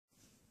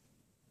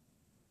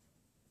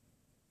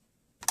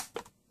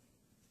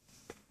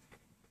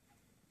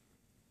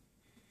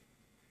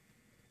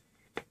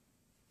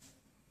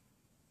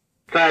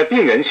在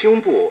病人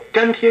胸部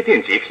粘贴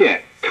电极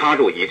片，插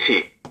入仪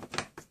器。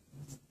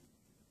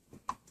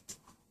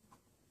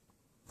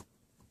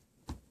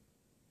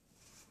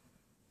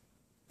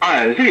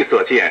按绿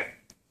色键。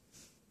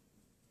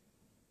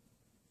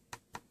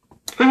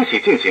分析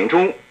进行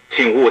中，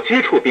请勿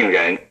接触病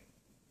人。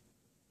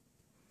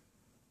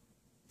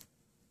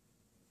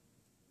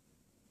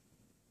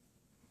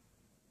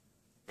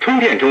充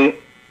电中，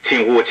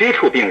请勿接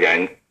触病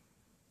人。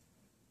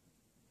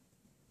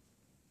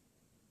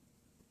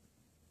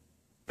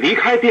离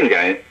开病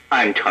人，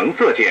按橙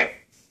色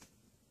键。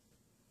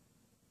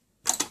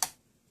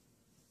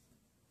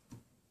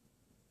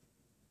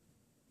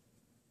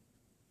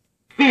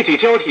立即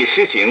交替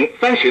施行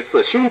30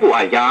次胸部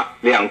按压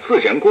，2次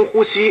人工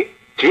呼吸，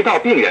直到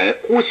病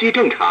人呼吸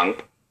正常。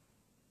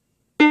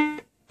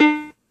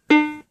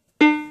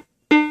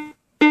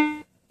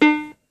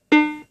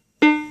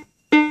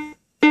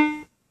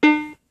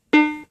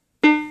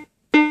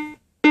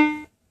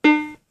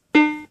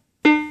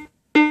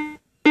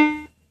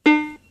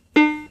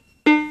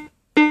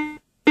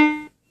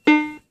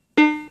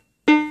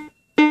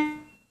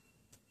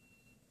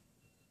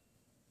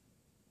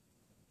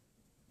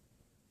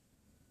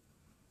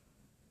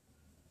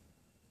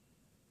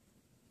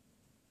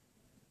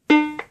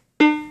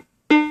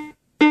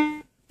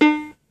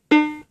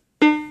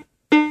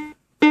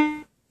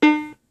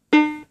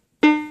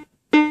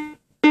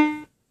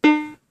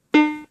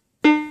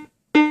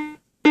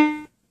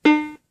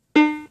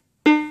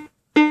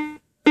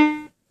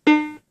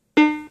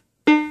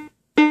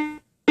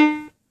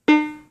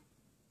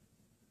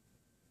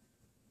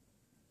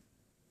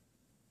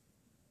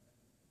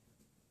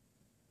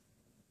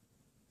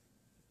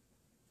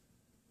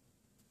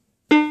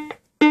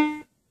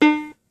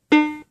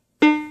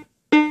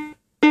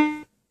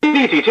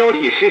立即交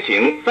替施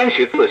行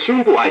30次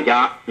胸部按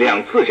压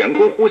，2次人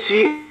工呼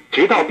吸，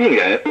直到病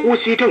人呼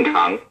吸正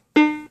常。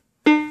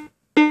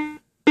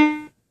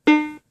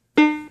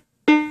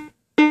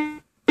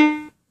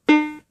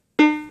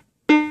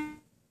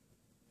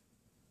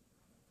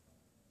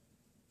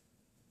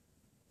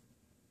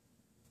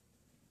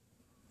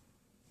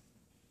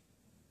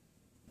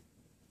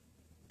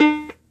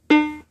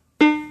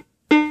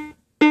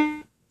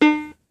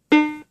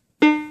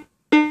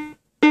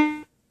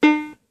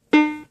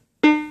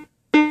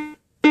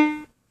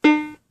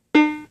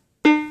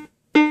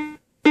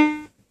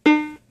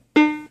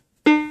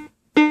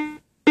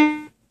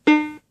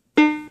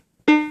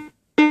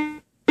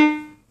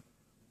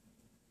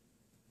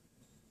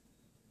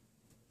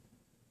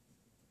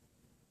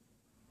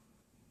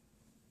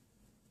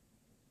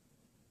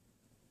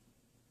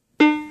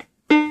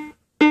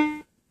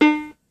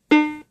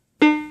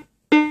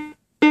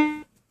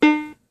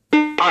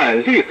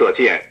按绿色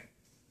键。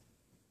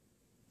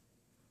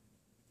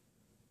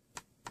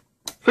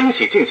分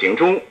析进行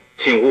中，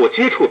请勿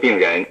接触病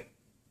人。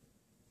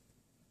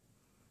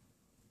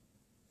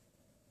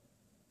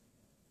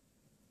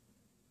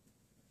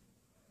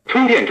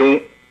充电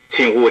中，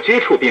请勿接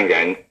触病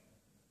人。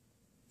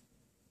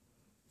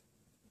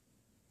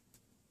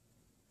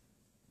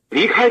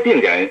离开病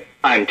人，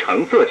按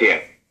橙色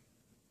键。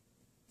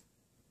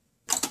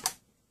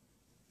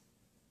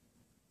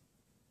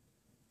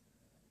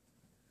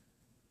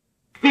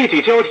立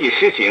即交替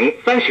施行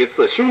30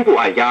次胸部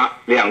按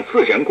压，2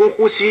次人工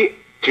呼吸，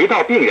直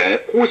到病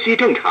人呼吸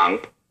正常。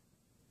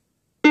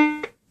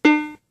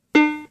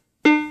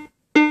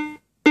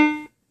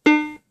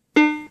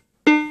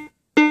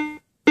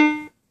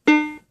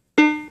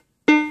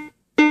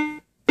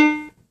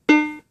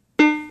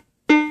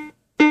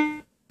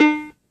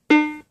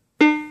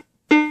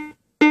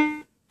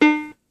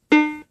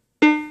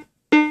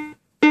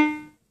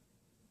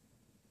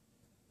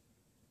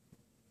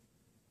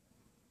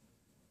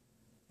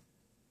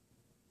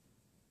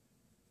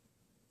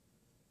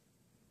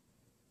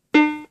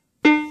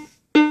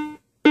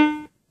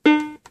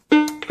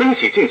分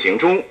析进行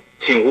中，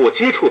请勿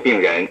接触病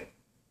人。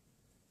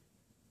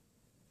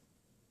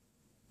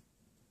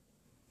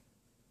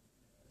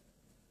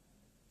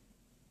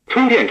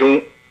充电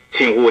中，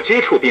请勿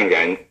接触病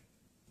人。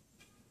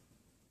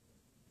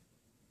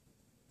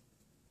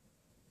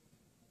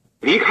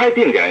离开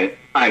病人，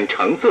按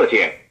橙色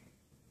键。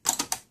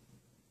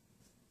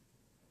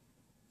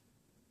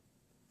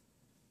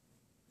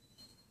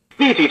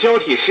立即交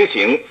替施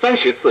行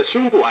30次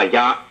胸部按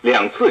压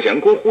，2次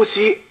人工呼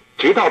吸，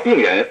直到病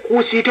人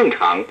呼吸正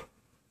常。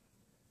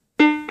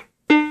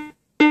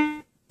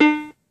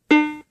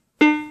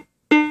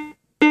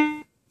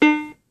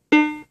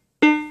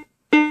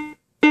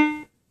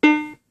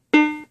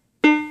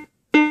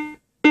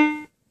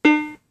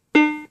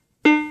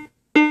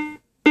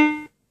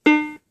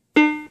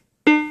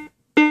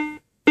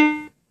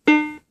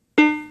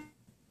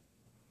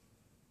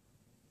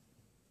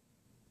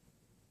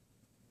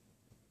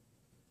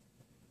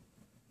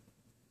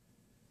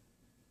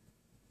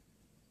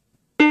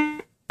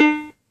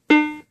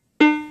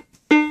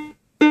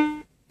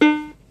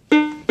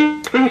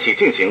分析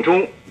进行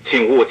中，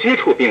请勿接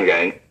触病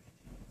人。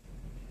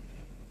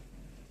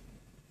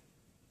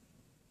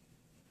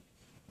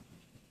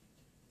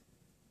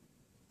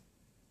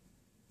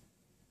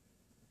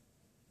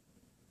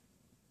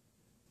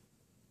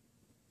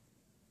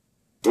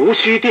无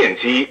需电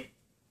击。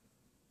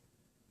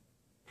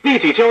立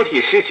即交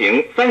替施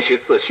行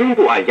30次胸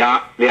部按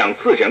压，2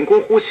次人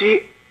工呼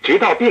吸，直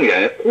到病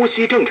人呼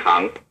吸正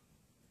常。